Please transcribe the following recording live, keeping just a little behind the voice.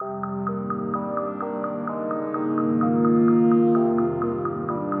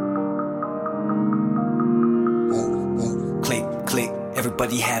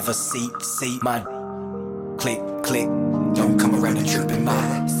already have a seat. My click, don't come around and tripping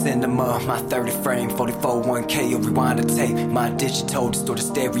my cinema, my 30 frame, 44 1K, or rewind the tape, my digital, distort the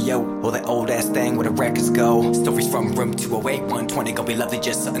stereo, or that old ass thing where the records go. Stories from room 208, 120, gonna be lovely,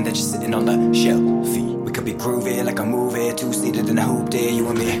 just something that's just sitting on the shelf. We could be groovy like a movie, two-seated in a hoop there, you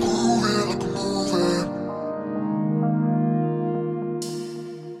and me. Groovy like a movie.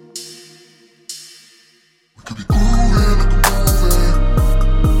 We could be groovy like a movie.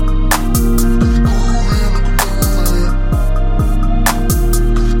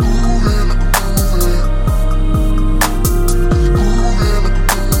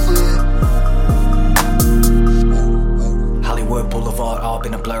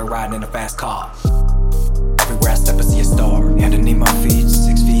 Been a blur riding in a fast car. Everywhere I step I see a star. Underneath my feet,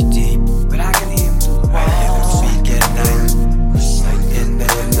 6 feet deep, but I can hear him through the wall. I hear them speak at night, like in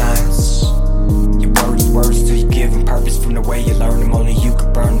their nights. Your words till you give them purpose. From the way you learn them, only you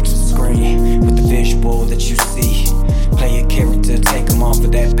can burn them to the screen. With the visual that you see, play a character, take them off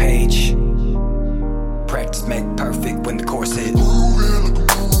of that page.